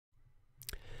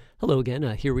Hello again.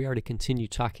 Here we are to continue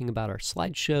talking about our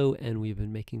slideshow, and we've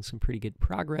been making some pretty good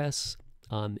progress.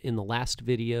 In the last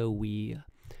video, we,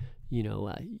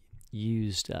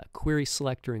 used query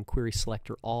selector and query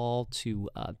selector all to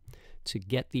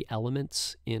get the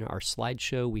elements in our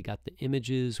slideshow. We got the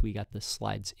images, we got the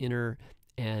slides inner,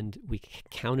 and we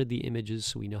counted the images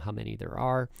so we know how many there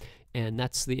are. And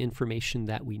that's the information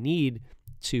that we need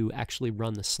to actually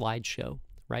run the slideshow,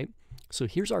 right? So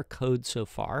here's our code so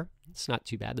far. It's not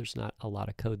too bad. There's not a lot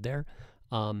of code there.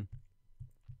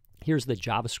 Here's the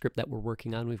JavaScript that we're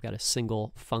working on. We've got a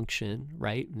single function,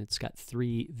 right? And it's got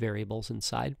 3 variables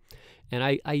inside. And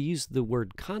I use the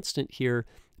word constant here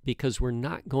because we're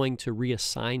not going to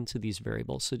reassign to these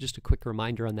variables. So just a quick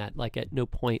reminder on that. Like, at no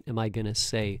point am I going to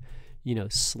say,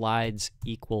 slides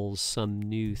equals some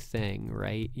new thing,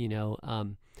 right?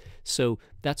 So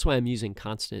that's why I'm using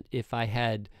constant. If I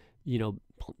had,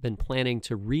 been planning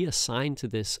to reassign to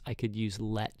this, I could use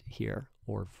let here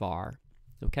or var.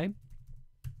 Okay,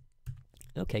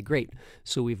 great.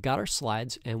 So we've got our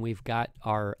slides and we've got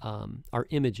our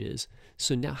images.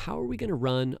 So now how are we going to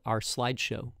run our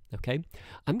slideshow? Okay,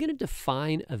 I'm going to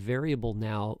define a variable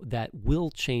now that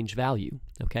will change value.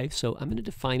 Okay, so I'm going to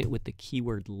define it with the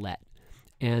keyword let,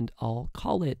 and I'll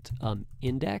call it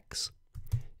index,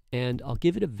 and I'll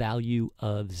give it a value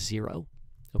of 0.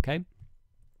 Okay.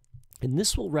 And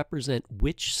this will represent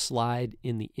which slide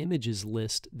in the images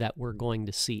list that we're going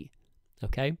to see,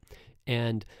 okay?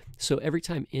 And so every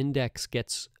time index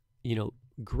gets,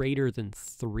 greater than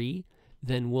 3,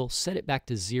 then we'll set it back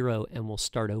to 0 and we'll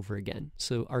start over again.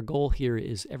 So our goal here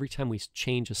is every time we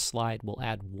change a slide, we'll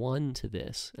add 1 to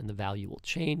this and the value will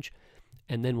change,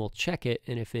 and then we'll check it,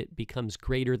 and if it becomes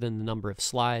greater than the number of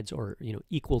slides or,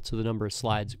 equal to the number of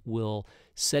slides, we'll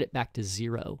set it back to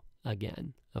 0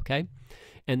 again, okay?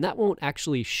 And that won't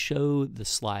actually show the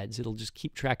slides. It'll just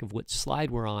keep track of what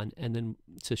slide we're on, and then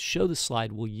to show the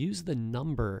slide, we'll use the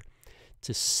number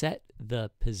to set the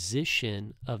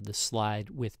position of the slide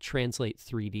with Translate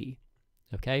 3D,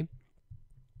 okay?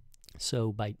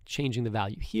 So by changing the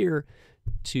value here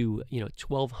to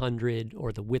 1200,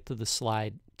 or the width of the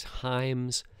slide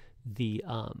times the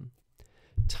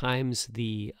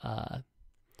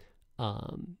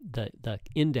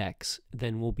index,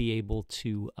 then we'll be able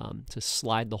to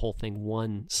slide the whole thing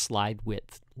 1 slide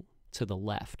width to the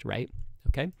left, right?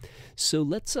 Okay, so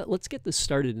let's get this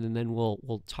started, and then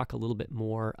we'll talk a little bit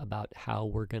more about how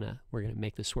we're gonna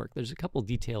make this work. There's a couple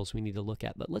details we need to look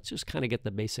at, but let's just kind of get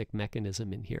the basic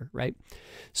mechanism in here, right?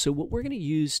 So what we're gonna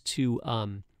use to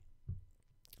run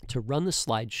the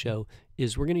slideshow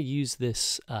is we're gonna use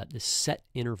this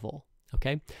setInterval.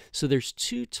 Okay, so there's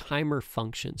 2 timer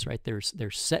functions, right? There's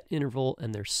setInterval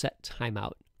and there's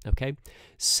setTimeout. Okay,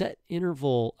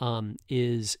 setInterval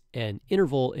is an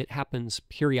interval. It happens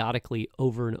periodically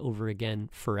over and over again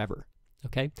forever.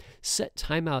 Okay,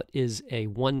 setTimeout is a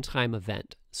one-time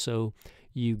event. So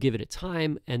you give it a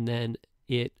time, and then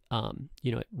it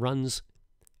it runs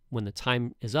when the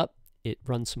time is up. It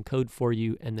runs some code for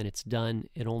you, and then it's done.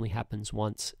 It only happens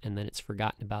once, and then it's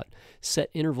forgotten about.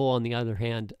 setInterval, on the other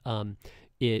hand,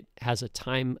 it has a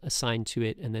time assigned to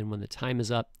it, and then when the time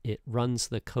is up, it runs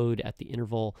the code at the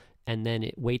interval, and then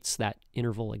it waits that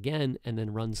interval again, and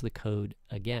then runs the code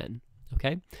again.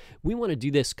 Okay? We want to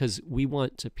do this because we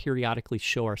want to periodically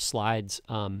show our slides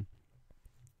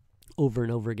over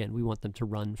and over again. We want them to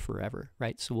run forever,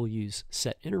 right? So we'll use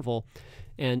setInterval,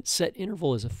 and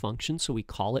setInterval is a function, so we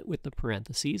call it with the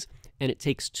parentheses, and it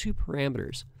takes 2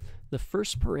 parameters. The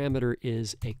first parameter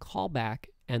is a callback,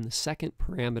 and the second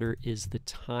parameter is the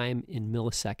time in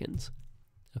milliseconds.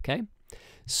 Okay,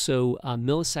 so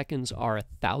milliseconds are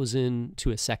 1,000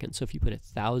 to a second. So if you put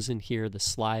 1,000 here, the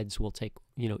slides will take,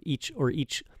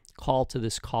 each call to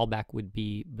this callback would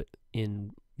be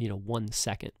in 1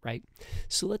 second, right?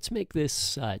 So let's make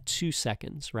this 2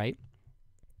 seconds, right?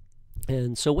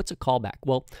 And so what's a callback?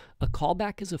 Well, a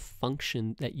callback is a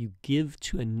function that you give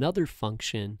to another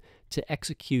function to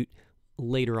execute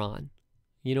later on.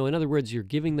 In other words, you're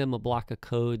giving them a block of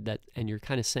code and you're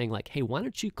kind of saying like, hey, why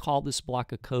don't you call this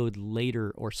block of code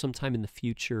later or sometime in the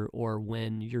future, or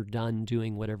when you're done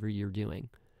doing whatever you're doing,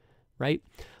 right?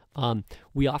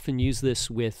 We often use this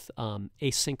with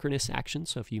asynchronous actions.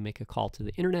 So if you make a call to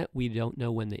the internet, we don't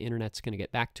know when the internet's going to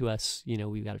get back to us.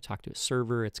 We've got to talk to a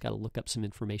server. It's got to look up some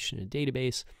information in a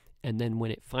database. And then when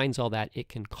it finds all that, it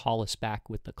can call us back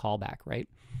with the callback, right?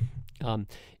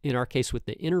 In our case with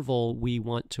the interval, we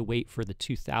want to wait for the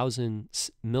 2,000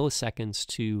 milliseconds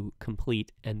to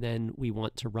complete, and then we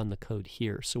want to run the code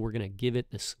here. So we're going to give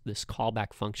it this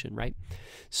callback function, right?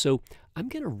 So I'm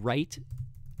going to write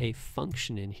a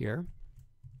function in here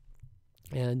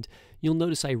And you'll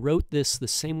notice I wrote this the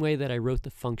same way that I wrote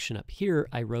the function up here.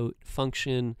 I wrote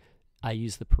function, I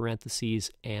use the parentheses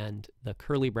and the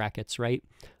curly brackets, right?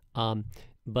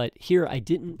 But here I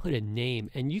didn't put a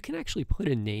name, and you can actually put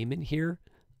a name in here,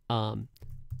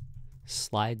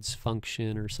 slides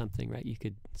function or something, right?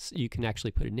 You can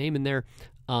actually put a name in there,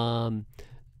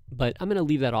 but I'm going to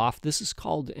leave that off. This is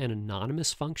called an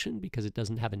anonymous function because it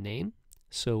doesn't have a name.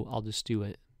 So I'll just do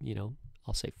it,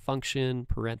 I'll say function,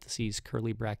 parentheses,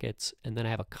 curly brackets, and then I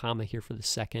have a comma here for the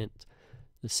second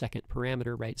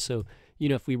parameter, right? So,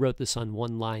 if we wrote this on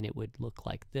one line, it would look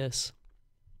like this.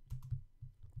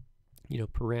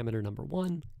 Parameter number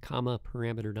 1, comma,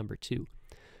 parameter number 2,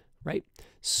 right?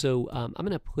 So I'm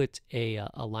going to put a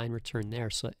line return there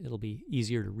so it'll be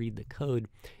easier to read the code.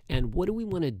 And what do we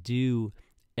want to do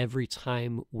every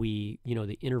time the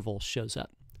interval shows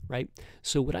up, right?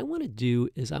 So what I want to do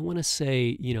is I want to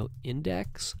say,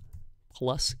 index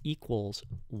plus equals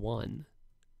 1,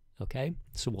 okay?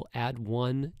 So we'll add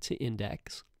 1 to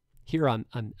index. Here I'm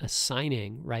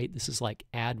assigning, right? This is like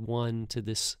add 1 to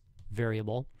this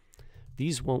variable.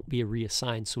 These won't be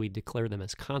reassigned, so we declare them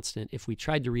as constant. If we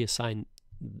tried to reassign,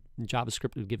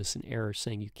 JavaScript would give us an error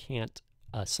saying you can't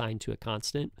assign to a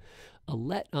constant. A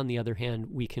let, on the other hand,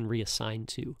 we can reassign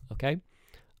to, okay?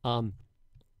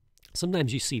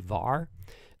 Sometimes you see var.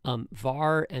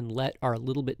 Var and let are a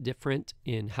little bit different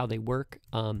in how they work.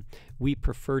 We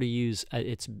prefer to use,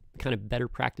 it's kind of better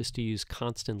practice to use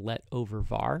constant let over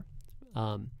var.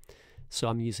 So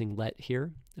I'm using let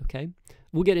here, okay?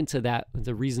 We'll get into that,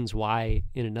 the reasons why,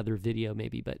 in another video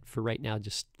maybe, but for right now,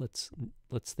 just let's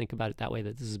think about it that way,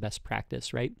 that this is best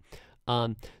practice, right? So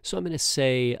I'm going to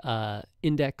say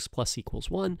index plus equals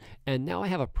 1, and now I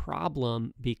have a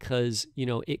problem because,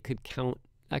 it could count.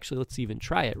 Actually, let's even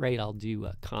try it, right? I'll do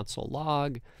a console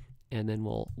log, and then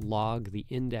we'll log the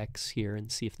index here and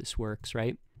see if this works,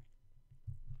 right?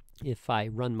 If I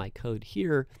run my code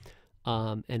here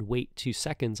and wait 2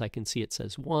 seconds, I can see it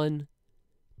says 1,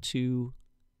 2,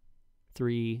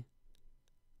 3,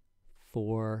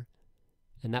 4,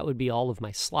 and that would be all of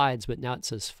my slides, but now it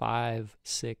says 5,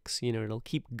 6, it'll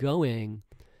keep going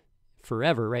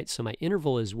forever, right? So my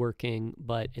interval is working,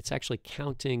 but it's actually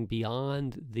counting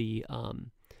beyond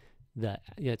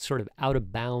it's sort of out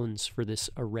of bounds for this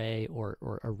array or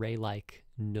array-like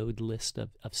node list of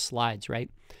slides,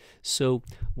 right? So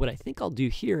what I think I'll do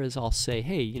here is I'll say,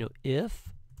 hey, if,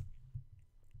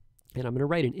 and I'm going to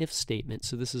write an if statement.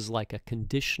 So this is like a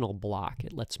conditional block.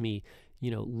 It lets me,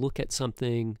 look at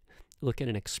something, look at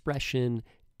an expression,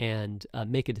 and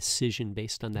make a decision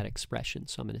based on that expression.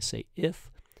 So I'm going to say if,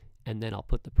 and then I'll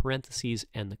put the parentheses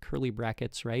and the curly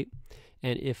brackets, right?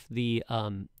 And if the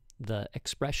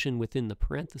expression within the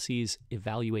parentheses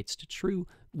evaluates to true,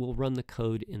 we'll run the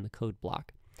code in the code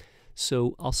block.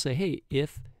 So I'll say, hey,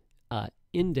 if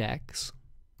index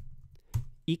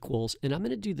equals, and I'm going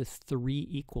to do the 3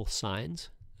 equal signs,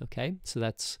 okay? So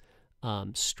that's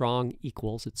strong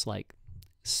equals, it's like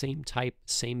same type,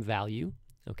 same value,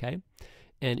 okay?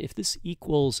 And if this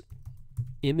equals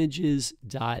images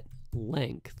dot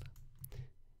length,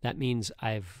 that means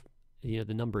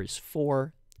the number is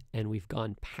 4, and we've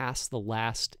gone past the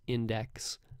last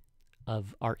index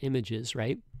of our images,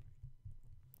 right?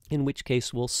 In which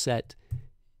case we'll set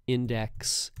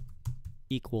index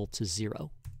equal to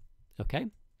 0, okay?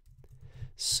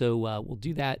 So we'll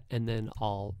do that, and then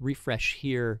I'll refresh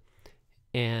here,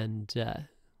 and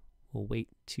we'll wait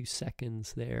 2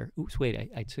 seconds there. Oops,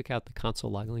 wait, I took out the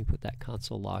console log. Let me put that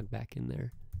console log back in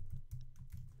there.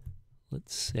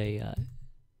 Let's say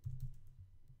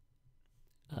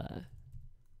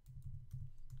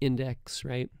index,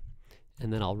 right?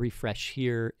 And then I'll refresh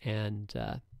here, and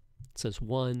it says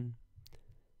 1,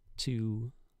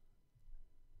 2,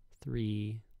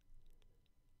 3,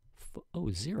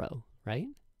 4, 0, right?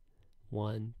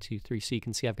 1, 2, 3. So you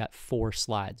can see I've got 4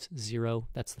 slides. 0,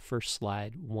 that's the first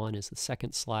slide. 1 is the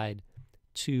second slide.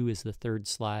 2 is the third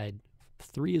slide.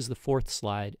 3 is the fourth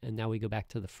slide. And now we go back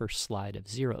to the first slide of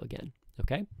 0 again.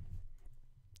 Okay?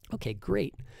 Okay,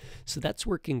 great. So that's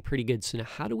working pretty good. So now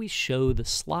how do we show the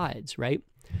slides, right?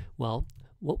 Well,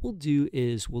 what we'll do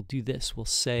is we'll do this. We'll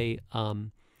say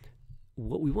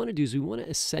what we want to do is we want to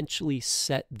essentially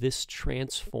set this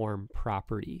transform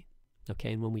property.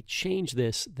 Okay, and when we change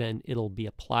this, then it'll be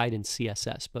applied in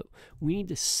CSS. But we need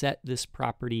to set this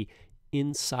property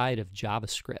inside of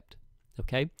JavaScript.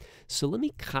 Okay, so let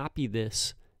me copy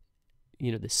this,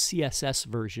 the CSS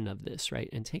version of this, right,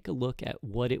 and take a look at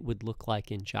what it would look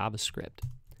like in JavaScript.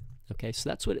 Okay, so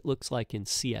that's what it looks like in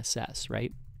CSS,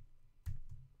 right?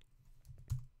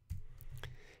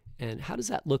 And how does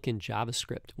that look in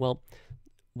JavaScript? Well,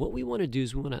 what we want to do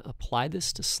is we want to apply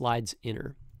this to slides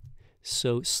inner.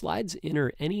 So slides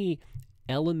inner, any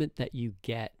element that you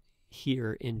get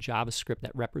here in JavaScript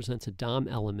that represents a DOM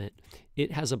element,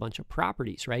 it has a bunch of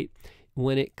properties, right?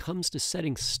 When it comes to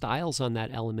setting styles on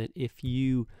that element, if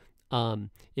you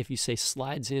say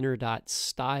slides inner dot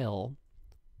style,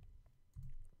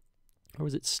 or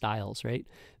was it styles, right?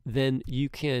 Then you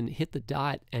can hit the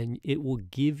dot and it will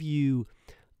give you,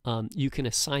 you can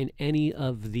assign any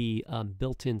of the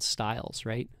built-in styles,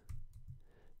 right?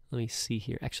 Let me see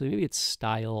here. Actually, maybe it's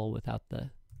style without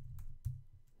the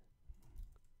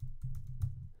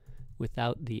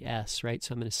S, right?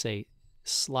 So I'm going to say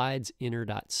slides inner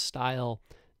dot style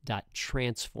dot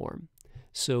transform.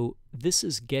 So this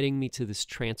is getting me to this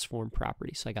transform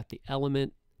property. So I got the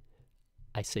element,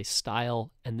 I say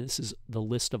style, and this is the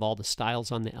list of all the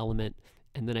styles on the element,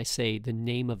 and then I say the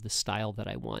name of the style that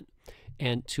I want.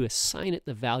 And to assign it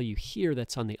the value here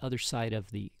that's on the other side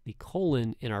of the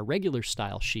colon in our regular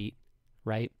style sheet,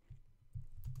 right?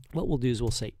 What we'll do is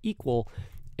we'll say equal,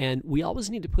 and we always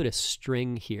need to put a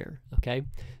string here, okay?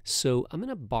 So I'm going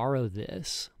to borrow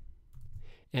this,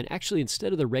 and actually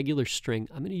instead of the regular string,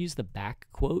 I'm going to use the back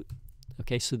quote.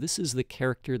 Okay, so this is the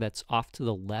character that's off to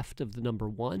the left of the number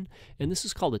 1, and this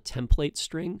is called a template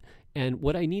string. And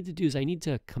what I need to do is I need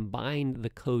to combine the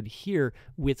code here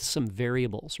with some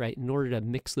variables, right? In order to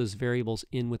mix those variables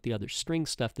in with the other string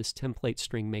stuff, this template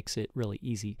string makes it really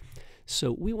easy. So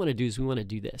what we want to do is we want to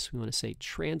do this. We want to say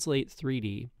translate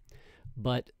 3D,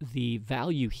 but the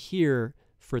value here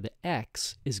for the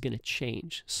X is going to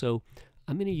change. So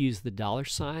I'm going to use the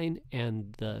 $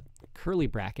 and the curly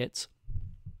brackets.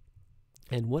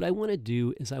 And what I want to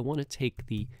do is I want to take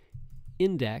the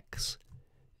index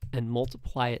and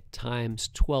multiply it times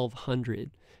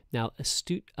 1200. Now,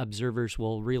 astute observers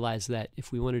will realize that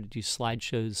if we wanted to do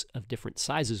slideshows of different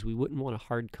sizes, we wouldn't want to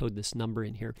hard code this number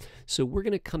in here. So we're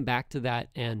going to come back to that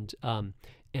and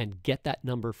get that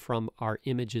number from our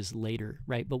images later,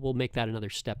 right? But we'll make that another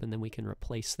step and then we can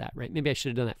replace that, right? Maybe I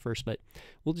should have done that first, but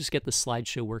we'll just get the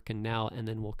slideshow working now and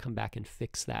then we'll come back and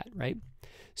fix that, right?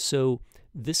 So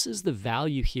this is the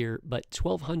value here, but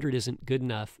 1200 isn't good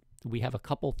enough. We have a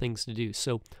couple things to do.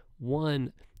 So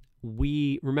one,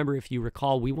 remember, if you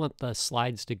recall, we want the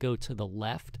slides to go to the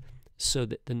left so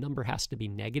that the number has to be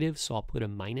negative. So I'll put a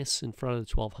minus in front of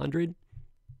the 1200.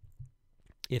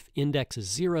 If index is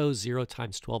 0, 0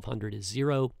 times 1200 is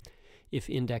 0. If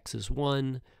index is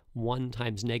 1, 1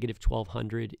 times negative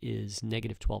 1200 is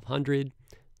negative 1200.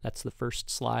 That's the first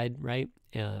slide, right?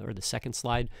 Or the second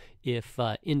slide. If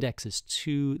index is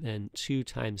 2, then 2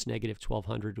 times negative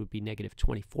 1200 would be negative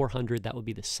 2400. That would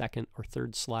be the second or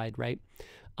third slide, right?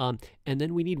 And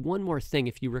then we need one more thing.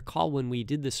 If you recall, when we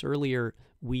did this earlier,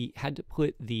 we had to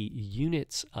put the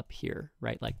units up here,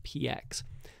 right? Like px.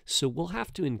 So we'll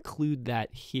have to include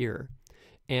that here.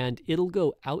 And it'll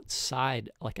go outside.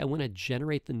 Like I want to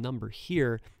generate the number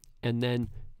here and then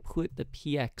put the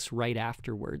px right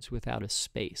afterwards without a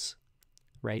space,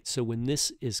 right? So when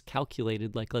this is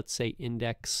calculated, like let's say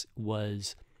index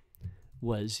was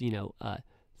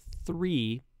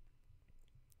 3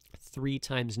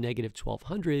 times negative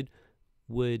 1200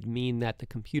 would mean that the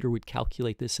computer would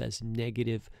calculate this as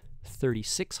negative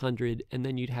 3600, and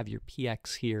then you'd have your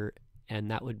px here,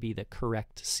 and that would be the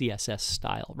correct CSS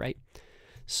style, right?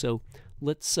 So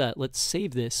let's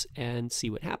save this and see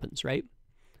what happens, right?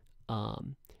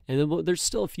 And then there's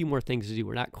still a few more things to do.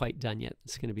 We're not quite done yet.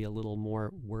 It's going to be a little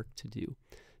more work to do.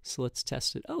 So let's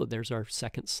test it. Oh, there's our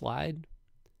second slide.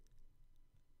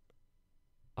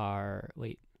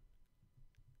 Wait.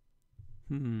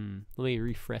 Let me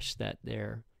refresh that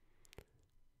there.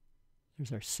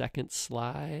 There's our second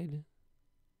slide.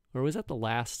 Or was that the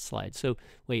last slide? So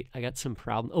wait, I got some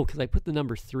problem. Oh, because I put the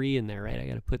number 3 in there, right? I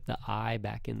got to put the I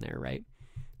back in there, right?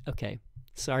 Okay,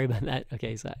 sorry about that.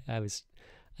 Okay, so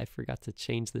I forgot to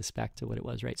change this back to what it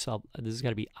was, right? So this has got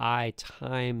to be I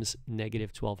times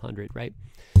negative 1200, right?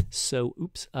 So,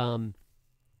 oops.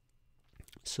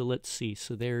 So let's see.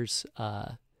 So there's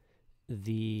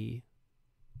the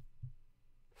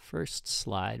first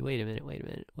slide. Wait a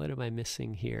minute. What am I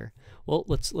missing here? Well,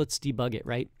 let's debug it,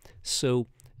 right? So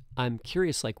I'm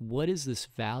curious, like, what is this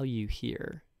value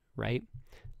here, right?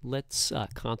 Let's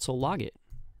console log it.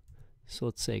 So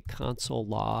let's say console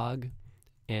log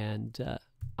and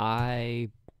I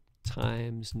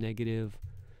times negative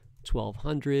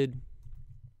 1200,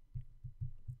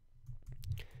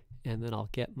 and then I'll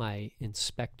get my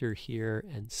inspector here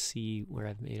and see where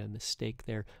I've made a mistake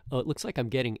there. Oh, it looks like I'm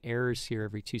getting errors here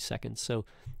every 2 seconds, so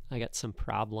I got some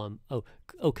problem. Oh,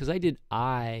 because I did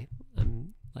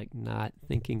like not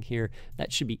thinking here.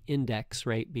 That should be index,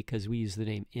 right? Because we use the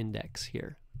name index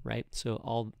here, right? So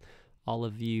all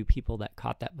of you people that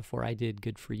caught that before I did,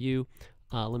 good for you.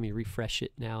 Let me refresh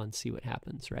it now and see what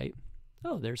happens, right?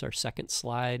 Oh, there's our second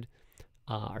slide,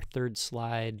 our third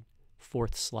slide,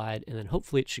 fourth slide, and then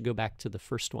hopefully it should go back to the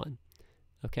first one.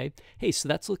 Okay, hey, so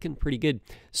that's looking pretty good.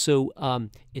 So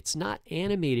it's not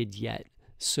animated yet,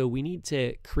 so we need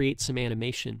to create some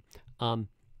animation.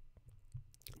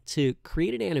 To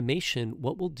create an animation,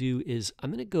 what we'll do is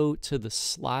I'm going to go to the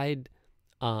slide,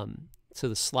 to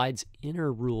the slide's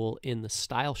inner rule in the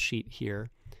style sheet here,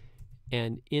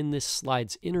 and in this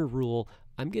slide's inner rule,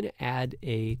 I'm going to add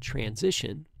a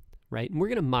transition. Right? And we're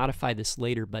going to modify this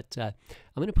later, but I'm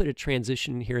going to put a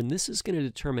transition in here, and this is going to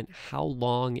determine how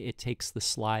long it takes the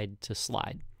slide to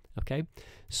slide. Okay?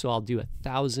 So I'll do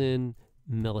 1,000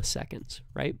 milliseconds,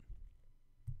 right?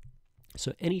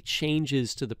 So any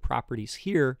changes to the properties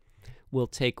here will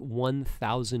take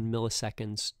 1,000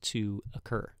 milliseconds to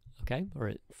occur, okay?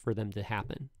 Or for them to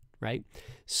happen, right?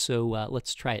 So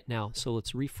let's try it now. So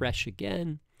let's refresh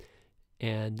again.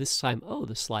 And this time, oh,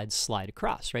 the slides slide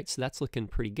across, right? So that's looking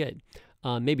pretty good.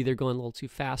 Maybe they're going a little too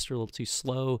fast or a little too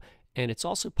slow. And it's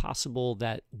also possible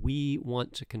that we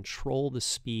want to control the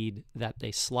speed that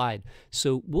they slide.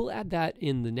 So we'll add that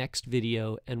in the next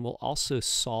video, and we'll also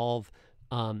solve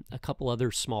a couple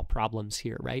other small problems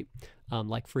here, right?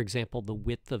 Like, for example, the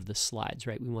width of the slides,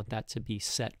 right? We want that to be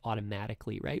set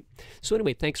automatically, right? So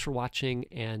anyway, thanks for watching.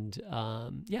 And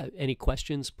yeah, any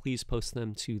questions, please post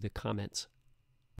them to the comments